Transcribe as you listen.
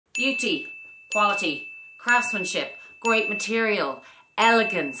Beauty, quality, craftsmanship, great material,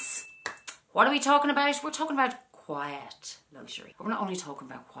 elegance. What are we talking about? We're talking about quiet luxury. But we're not only talking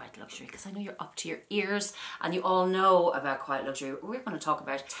about quiet luxury, because I know you're up to your ears and you all know about quiet luxury. We're going to talk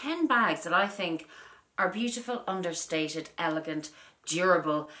about 10 bags that I think are beautiful, understated, elegant,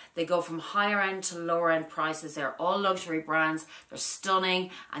 durable. They go from higher end to lower end prices. They're all luxury brands. They're stunning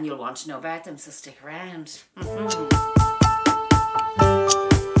and you'll want to know about them, so stick around.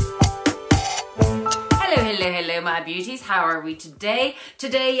 Hello my beauties, how are we today?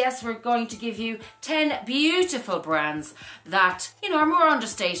 Today, yes, we're going to give you 10 beautiful brands that, you know, are more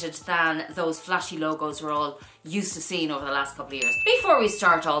understated than those flashy logos we're all used to seeing over the last couple of years. Before we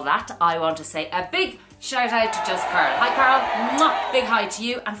start all that, I want to say a big shout out to Just Carl. Hi Carl, mwah, big hi to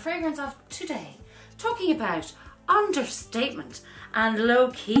you. And fragrance of today, talking about understatement and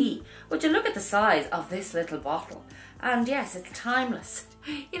low key. Would you look at the size of this little bottle? And yes, it's timeless.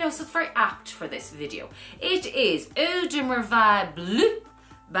 You know, so it's very apt for this video. It is Eau de Merveilles Bleu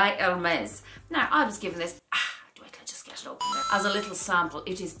by Hermes. Now, I was given this, wait till I just get it open there, as a little sample.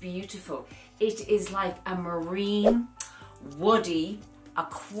 It is beautiful. It is like a marine, woody,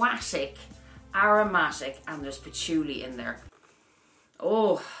 aquatic, aromatic, and there's patchouli in there.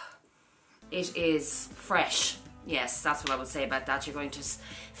 Oh, it is fresh. Yes, that's what I would say about that. You're going to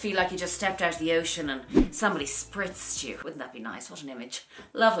feel like you just stepped out of the ocean and somebody spritzed you. Wouldn't that be nice? What an image.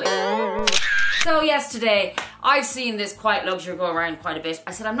 Lovely. So yes, today I've seen this quiet luxury go around quite a bit.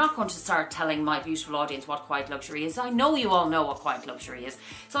 I said I'm not going to start telling my beautiful audience what quiet luxury is. I know you all know what quiet luxury is.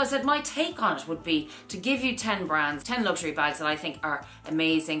 So I said my take on it would be to give you 10 brands, 10 luxury bags that I think are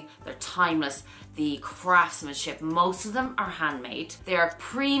amazing. They're timeless. The craftsmanship, most of them are handmade. They are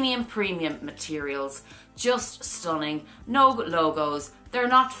premium materials, just stunning, no logos, they're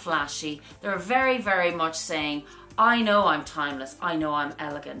not flashy. They're very much saying, I know I'm timeless, I know I'm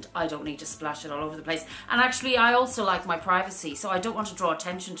elegant, I don't need to splash it all over the place. And actually I also like my privacy, so I don't want to draw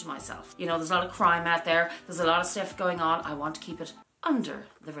attention to myself. You know, there's a lot of crime out there, there's a lot of stuff going on, I want to keep it under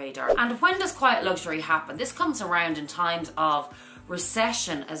the radar. And when does quiet luxury happen? This comes around in times of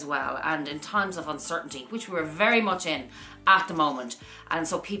recession as well, and in times of uncertainty, which we're very much in at the moment. And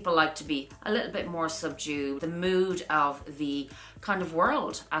so people like to be a little bit more subdued, the mood of the kind of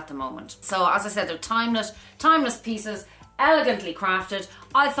world at the moment. So as I said, they're timeless pieces, elegantly crafted.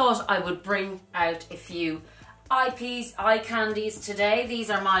 I thought I would bring out a few eye candies today. These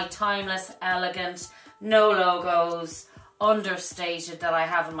are my timeless, elegant, no logos, understated that I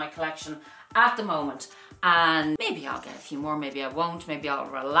have in my collection at the moment. And maybe I'll get a few more, maybe I won't, maybe I'll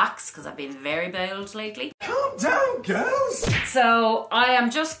relax because I've been very bold lately. Calm down, girls! So I am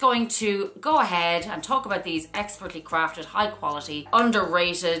just going to go ahead and talk about these expertly crafted, high quality,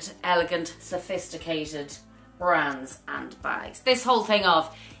 underrated, elegant, sophisticated brands and bags. This whole thing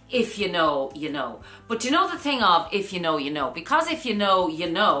of if you know, you know. But you know the thing of if you know, you know. Because if you know, you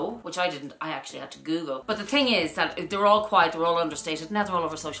know, which I didn't, I actually had to Google. But the thing is that they're all quiet, they're all understated. Now they're all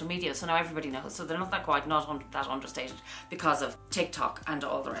over social media, so now everybody knows. So they're not that quiet, not that understated because of TikTok and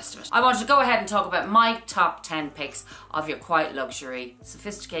all the rest of it. I wanted to go ahead and talk about my top 10 picks of your quiet luxury,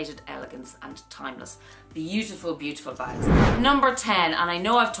 sophisticated elegance and timeless. Beautiful bags. Number 10, and I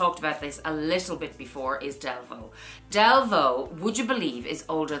know I've talked about this a little bit before, is Delvaux. Delvaux, would you believe, is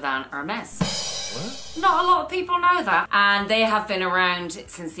older than Hermes. What? Not a lot of people know that. And they have been around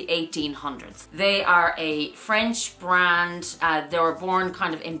since the 1800s. They are a French brand. They were born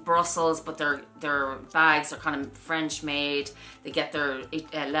kind of in Brussels, but their bags are kind of French made. They get their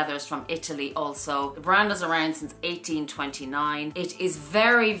leathers from Italy also. The brand is around since 1829. It is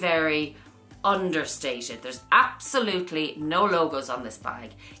very understated. There's absolutely no logos on this bag.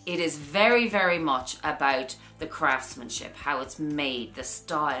 It is very much about the craftsmanship, how it's made, the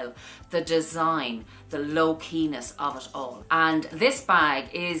style, the design, the low-keyness of it all. And this bag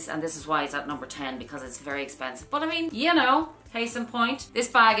is, and this is why it's at number 10, because it's very expensive. But I mean, you know, case in point, this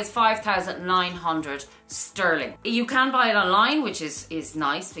bag is 5,900 sterling. You can buy it online, which is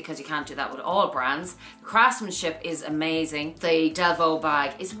nice because you can't do that with all brands. The craftsmanship is amazing. The Delvaux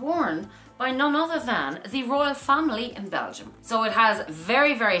bag is worn by none other than the royal family in Belgium. So it has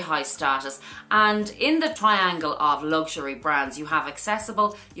very high status, and in the triangle of luxury brands you have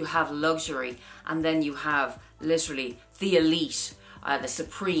accessible, you have luxury, and then you have literally the elite the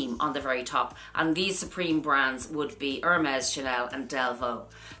Supreme on the very top. And these Supreme brands would be Hermes, Chanel and Delvaux.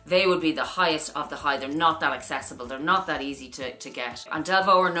 They would be the highest of the high. They're not that accessible. They're not that easy to get. And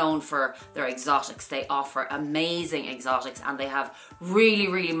Delvaux are known for their exotics. They offer amazing exotics and they have really,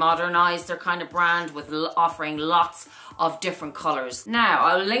 really modernized their kind of brand with offering lots of different colors. Now,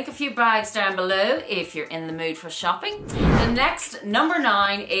 I'll link a few bags down below if you're in the mood for shopping. The next, number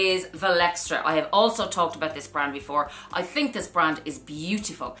 9, is Velextra. I have also talked about this brand before. I think this brand is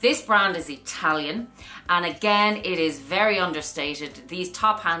beautiful. This brand is Italian, and again, it is very understated. These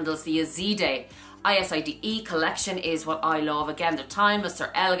top handles, the ISIDE collection is what I love. Again, they're timeless,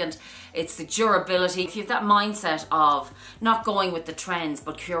 they're elegant, it's the durability. If you have that mindset of not going with the trends,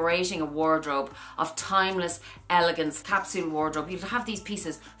 but curating a wardrobe of timeless elegance, capsule wardrobe, you'll have these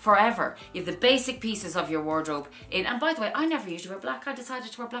pieces forever. You have the basic pieces of your wardrobe in, and by the way, I never usually wear black. I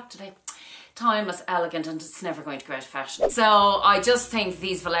decided to wear black today. Timeless, elegant, and it's never going to go out of fashion. So I just think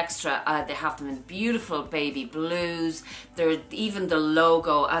these Velextra, they have them in beautiful baby blues. They're even the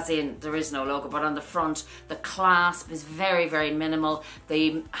logo, as in there is no logo, but on the front, the clasp is very, very minimal.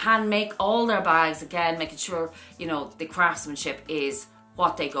 They hand make all their bags, again, making sure, you know, the craftsmanship is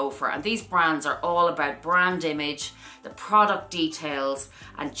what they go for. And these brands are all about brand image, the product details,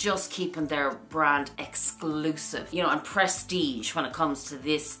 and just keeping their brand exclusive, you know, and prestige when it comes to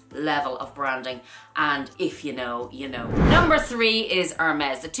this level of branding. And if you know, you know. Number 3 is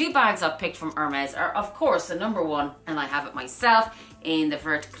Hermes. The 2 bags I've picked from Hermes are, of course, the number 1, and I have it myself in the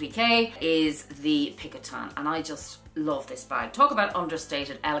Vert Criquet, is the Picotin. And I just love this bag. Talk about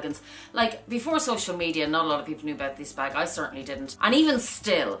understated elegance. Like, before social media, not a lot of people knew about this bag. I certainly didn't. And even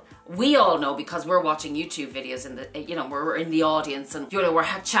still, we all know, because we're watching YouTube videos in the, you know, we're in the audience, and, you know, we're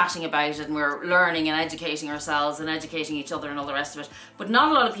chatting about it, and we're learning and educating ourselves and educating each other and all the rest of it. But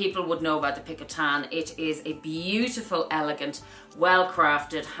not a lot of people would know about the Picotin. It is a beautiful, elegant,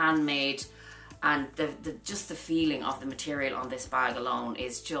 well-crafted, handmade, and just the feeling of the material on this bag alone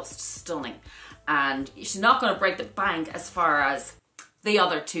is just stunning. And she's not going to break the bank as far as the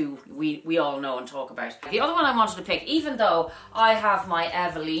other 2 we all know and talk about. The other one I wanted to pick, even though I have my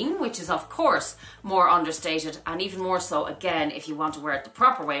Eveline, which is of course more understated, and even more so again if you want to wear it the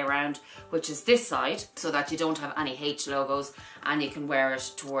proper way around, which is this side, so that you don't have any H logos and you can wear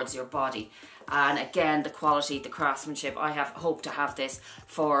it towards your body. And again, the quality, the craftsmanship, I hope to have this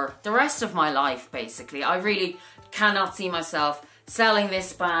for the rest of my life, basically. I really cannot see myself selling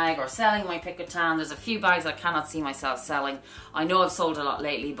this bag or selling my Picotin. There's a few bags I cannot see myself selling. I know I've sold a lot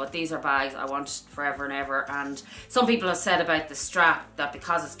lately, but these are bags I want forever and ever. And some people have said about the strap that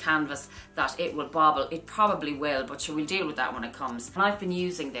because it's canvas that it will bobble. It probably will, but sure, we'll deal with that when it comes. And I've been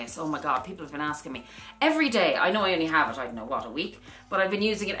using this, oh my God, people have been asking me every day. I know I only have it, I don't know what, a week, but I've been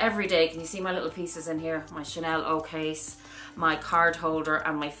using it every day. Can you see my little pieces in here? My Chanel O case, my card holder,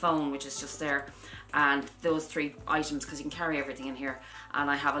 and my phone, which is just there. And those 3 items, because you can carry everything in here.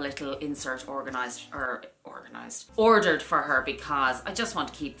 And I have a little insert ordered for her, because I just want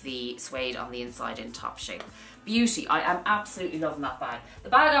to keep the suede on the inside in top shape. Beauty. I am absolutely loving that bag. The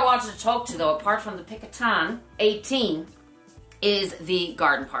bag I wanted to talk to, though, apart from the Picotin 18, is the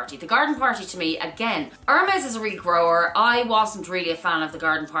Garden Party. The Garden Party, to me, again, Hermes is a real grower. I wasn't really a fan of the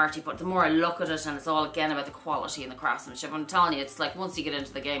Garden Party, but the more I look at it, and it's all again about the quality and the craftsmanship, I'm telling you, it's like once you get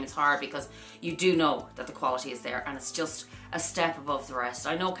into the game, it's hard, because you do know that the quality is there, and it's just a step above the rest.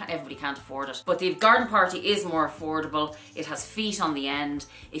 I know everybody can't afford it, but the Garden Party is more affordable. It has feet on the end.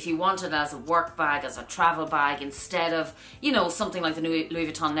 If you want it as a work bag, as a travel bag, instead of, you know, something like the Louis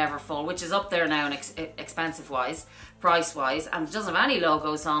Vuitton Neverfull, which is up there now in expensive wise, price wise, and it doesn't have any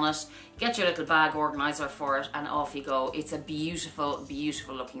logos on it. Get your little bag organizer for it and off you go. It's a beautiful,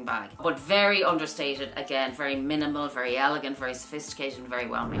 beautiful looking bag, but very understated. Again, very minimal, very elegant, very sophisticated, and very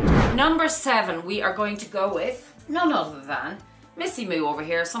well made. Number 7, we are going to go with none other than Missy Moo over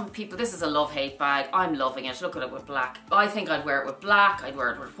here. Some people, this is a love-hate bag. I'm loving it. Look at it with black. I think I'd wear it with black. I'd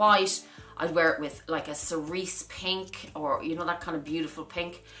wear it with white. I'd wear it with like a cerise pink, or you know, that kind of beautiful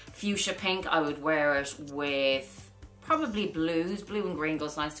pink, fuchsia pink. I would wear it with probably blues. Blue and green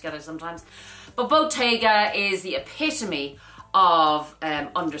goes nice together sometimes. But Bottega is the epitome of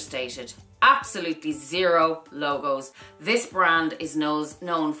understated. Absolutely zero logos. This brand is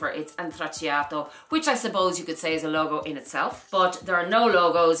known for its Antracciato, which I suppose you could say is a logo in itself, but there are no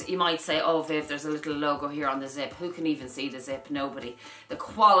logos. You might say, oh Viv, there's a little logo here on the zip. Who can even see the zip? Nobody. The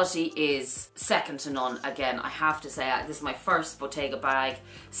quality is second to none. Again, I have to say, this is my first Bottega bag,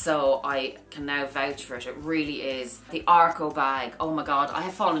 so I can now vouch for it. It really is. The Arco bag, oh my God, I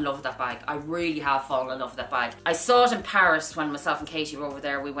have fallen in love with that bag. I really have fallen in love with that bag. I saw it in Paris when myself and Katie were over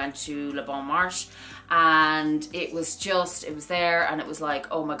there. We went to Le Bon Marche, and it was there, and it was like,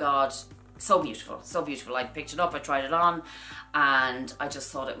 oh my God, so beautiful, so beautiful. I picked it up, I tried it on, and I just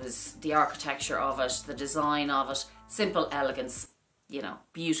thought it was the architecture of it, the design of it, simple elegance, you know,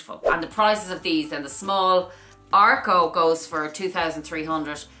 beautiful. And the prices of these, then the small Arco goes for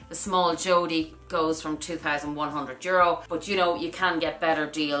 2,300, the small Jody goes from 2,100 euro, but you know, you can get better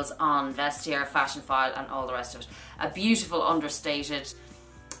deals on Vestiaire, Fashionphile and all the rest of it. A beautiful, understated,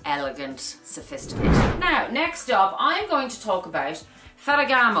 elegant, sophisticated. Now, next up, I'm going to talk about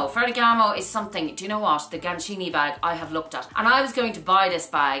Ferragamo. Ferragamo is something, do you know what? The Gancini bag I have looked at. And I was going to buy this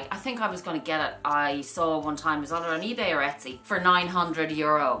bag. I think I was going to get it. I saw one time, it was either on eBay or Etsy, for 900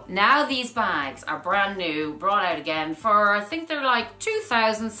 euro. Now these bags are brand new, brought out again for, I think they're like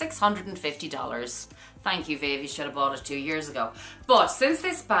 $2,650. Thank you, Viv, you should have bought it 2 years ago. But since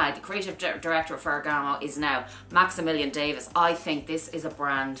this bag, the creative director of Ferragamo is now Maximilian Davis, I think this is a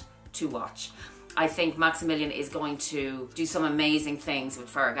brand to watch. I think Maximilian is going to do some amazing things with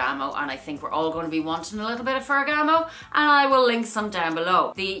Ferragamo, and I think we're all going to be wanting a little bit of Ferragamo, and I will link some down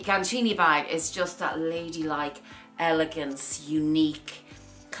below. The Gancini bag is just that ladylike elegance, unique,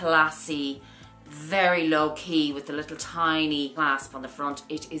 classy, very low key with the little tiny clasp on the front.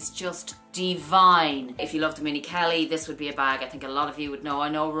 It is just divine. If you love the Mini Kelly, this would be a bag I think a lot of you would know. I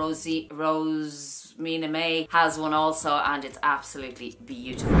know Mina May has one also, and it's absolutely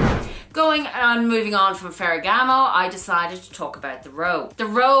beautiful. Going and moving on from Ferragamo, I decided to talk about the Loewe. The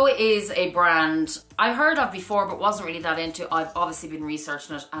Loewe is a brand I heard of before but wasn't really that into. I've obviously been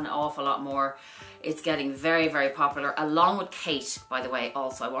researching it an awful lot more. It's getting very, very popular, along with Kate, by the way.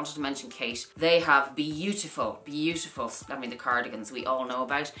 Also, I wanted to mention Kate. They have beautiful, beautiful, I mean the cardigans we all know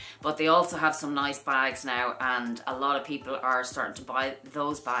about, but they also have some nice bags now, and a lot of people are starting to buy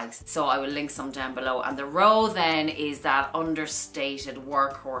those bags. So I will link some down below. And the Loewe then is that understated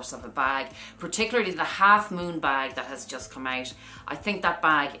workhorse of a bag, particularly the Half Moon bag that has just come out. I think that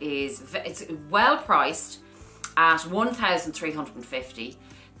bag it's well priced at 1,350.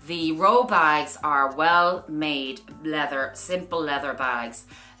 The Loewe bags are well made leather, simple leather bags,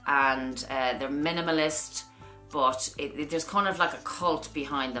 and they're minimalist, but there's kind of like a cult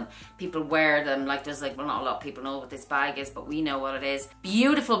behind them. People wear them, like there's like, well, not a lot of people know what this bag is, but we know what it is.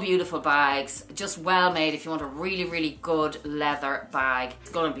 Beautiful, beautiful bags, just well made. If you want a really, really good leather bag, it's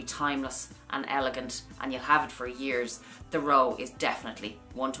going to be timeless and elegant, and you'll have it for years. The Loewe is definitely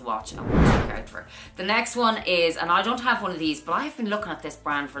one to watch and one to look out for. The next one is, and I don't have one of these, but I've been looking at this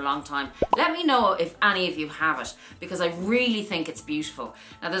brand for a long time. Let me know if any of you have it, because I really think it's beautiful.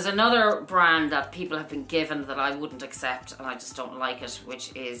 Now there's another brand that people have been given that I wouldn't accept, and I just don't like it,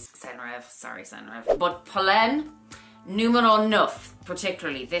 which is Senreve, sorry Senreve. But Pollen Numero 9,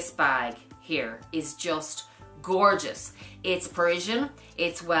 particularly this bag here, is just gorgeous. It's Parisian,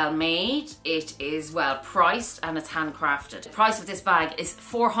 it's well made, it is well priced, and it's handcrafted. The price of this bag is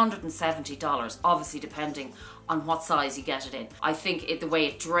 $470, obviously depending on what size you get it in. I think the way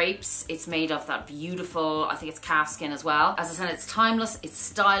it drapes, it's made of that beautiful, I think it's calfskin as well. As I said, it's timeless, it's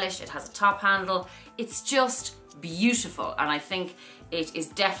stylish, it has a top handle, it's just beautiful, and I think it is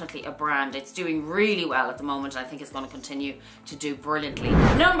definitely a brand. It's doing really well at the moment, and I think it's going to continue to do brilliantly.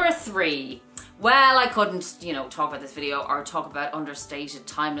 Number 3. Well, I couldn't, you know, talk about this video or talk about understated,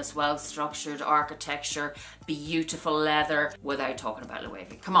 timeless, well-structured architecture, beautiful leather without talking about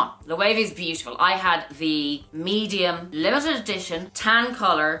Loewe. Come on, Loewe is beautiful. I had the medium limited edition tan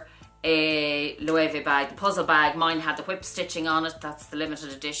color Loewe bag, the puzzle bag. Mine had the whip stitching on it, that's the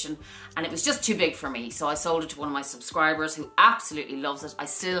limited edition, and it was just too big for me, so I sold it to one of my subscribers who absolutely loves it. I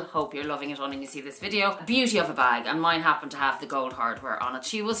still hope you're loving it when you see this video. Beauty of a bag, and mine happened to have the gold hardware on it.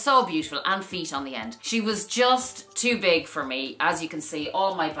 She was so beautiful, and feet on the end. She was just too big for me. As you can see,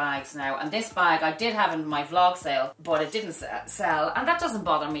 all my bags now, and this bag I did have in my vlog sale, but it didn't sell, and that doesn't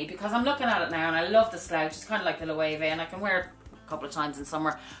bother me because I'm looking at it now and I love the slouch. It's kind of like the Loewe, and I can wear it couple of times in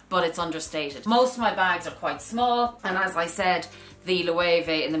summer, but it's understated. Most of my bags are quite small, and as I said, the Loewe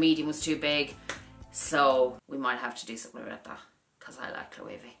in the medium was too big, so we might have to do something about that, because I like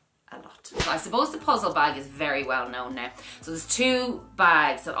Loewe a lot. So I suppose the puzzle bag is very well known now. So there's 2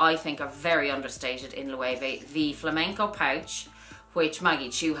 bags that I think are very understated in Loewe. The flamenco pouch, which Maggie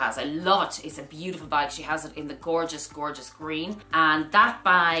Chu has. I love it. It's a beautiful bag. She has it in the gorgeous, gorgeous green. And that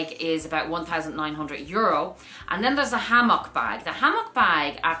bag is about 1,900 euro. And then there's a hammock bag. The hammock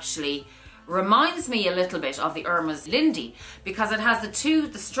bag actually reminds me a little bit of the Hermes Lindy, because it has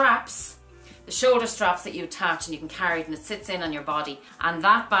the straps, the shoulder straps that you attach and you can carry it, and it sits in on your body. And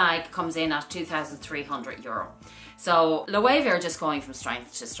that bag comes in at 2,300 euro. So Loewe are just going from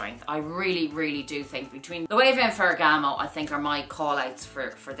strength to strength. I really, really do think between Loewe and Ferragamo, I think are my call outs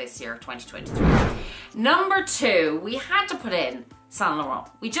for this year, 2023. Number 2, we had to put in Saint Laurent.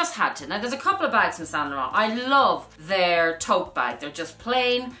 We just had to. Now there's a couple of bags from Saint Laurent. I love their tote bag. They're just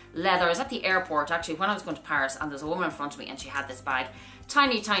plain leather. I was at the airport actually when I was going to Paris, and there's a woman in front of me and she had this bag.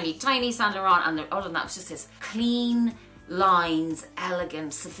 Tiny, tiny, tiny Saint Laurent, and other than that, it was just this clean lines,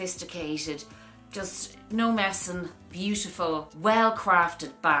 elegant, sophisticated, just no messing, beautiful, well-crafted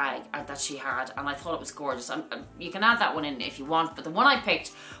bag that she had, and I thought it was gorgeous. You can add that one in if you want, but the one I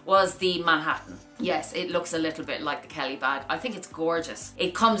picked was the Manhattan. Yes, it looks a little bit like the Kelly bag. I think it's gorgeous.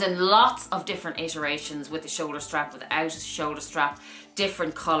 It comes in lots of different iterations, with the shoulder strap, without a shoulder strap,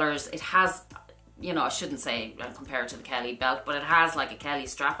 different colours. It has, you know, I shouldn't say compare it to the Kelly belt, but it has like a Kelly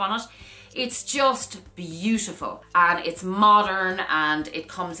strap on it. It's just beautiful, and it's modern, and it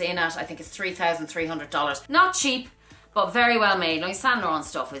comes in at, I think it's $3,300. Not cheap, but very well made. Now, Saint Laurent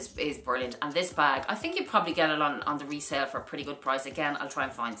stuff is brilliant, and this bag, I think you'd probably get it on the resale for a pretty good price. Again, I'll try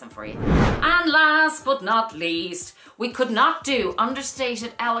and find some for you. And last but not least, we could not do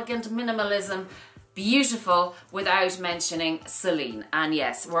understated, elegant minimalism, beautiful, without mentioning Celine. And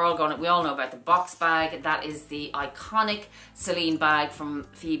yes, we all know about the box bag. That is the iconic Celine bag from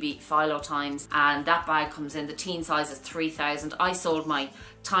Phoebe Philo times, and that bag comes in, the teen size is 3,000. I sold my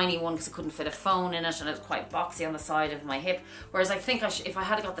tiny one because I couldn't fit a phone in it, and it was quite boxy on the side of my hip, whereas I think if I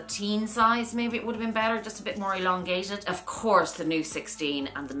had got the teen size, maybe it would have been better, just a bit more elongated. Of course, the new 16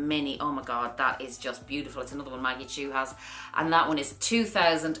 and the mini, oh my god, that is just beautiful. It's another one Maggie Chu has, and that one is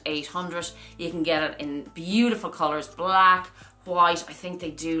 2,800. You can get it in beautiful colours, black, white, I think they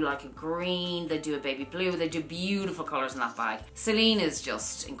do like a green, they do a baby blue, they do beautiful colours in that bag. Celine is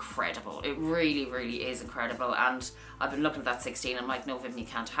just incredible. It really, really is incredible, and I've been looking at that 16, I'm like, no Vivienne, you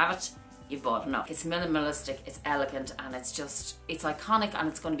can't have it. You've bought enough. It's minimalistic, it's elegant, and it's iconic, and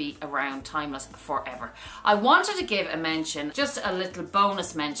it's going to be around, timeless, forever. I wanted to give a mention, just a little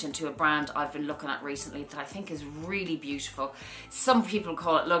bonus mention, to a brand I've been looking at recently that I think is really beautiful. Some people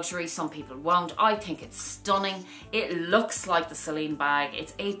call it luxury, some people won't. I think it's stunning. It looks like the Celine bag.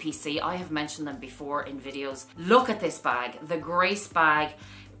 It's APC. I have mentioned them before in videos. Look at this bag, the Grace bag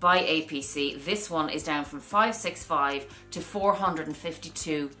by APC. This one is down from 565 to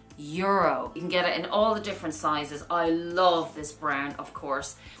 452 euro. You can get it in all the different sizes. I love this brown, of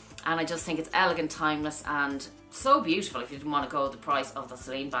course, and I just think it's elegant, timeless, and so beautiful. If you didn't want to go the price of the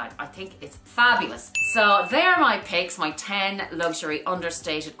Celine bag, I think it's fabulous. So there are my picks, my 10 luxury,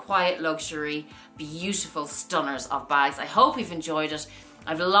 understated, quiet luxury, beautiful stunners of bags. I hope you've enjoyed it.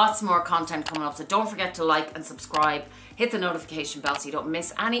 I have lots more content coming up, so don't forget to like and subscribe. Hit the notification bell so you don't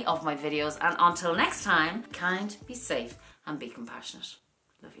miss any of my videos. And until next time, be kind, be safe, and be compassionate.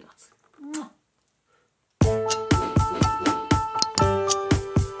 Love you lots. Mwah.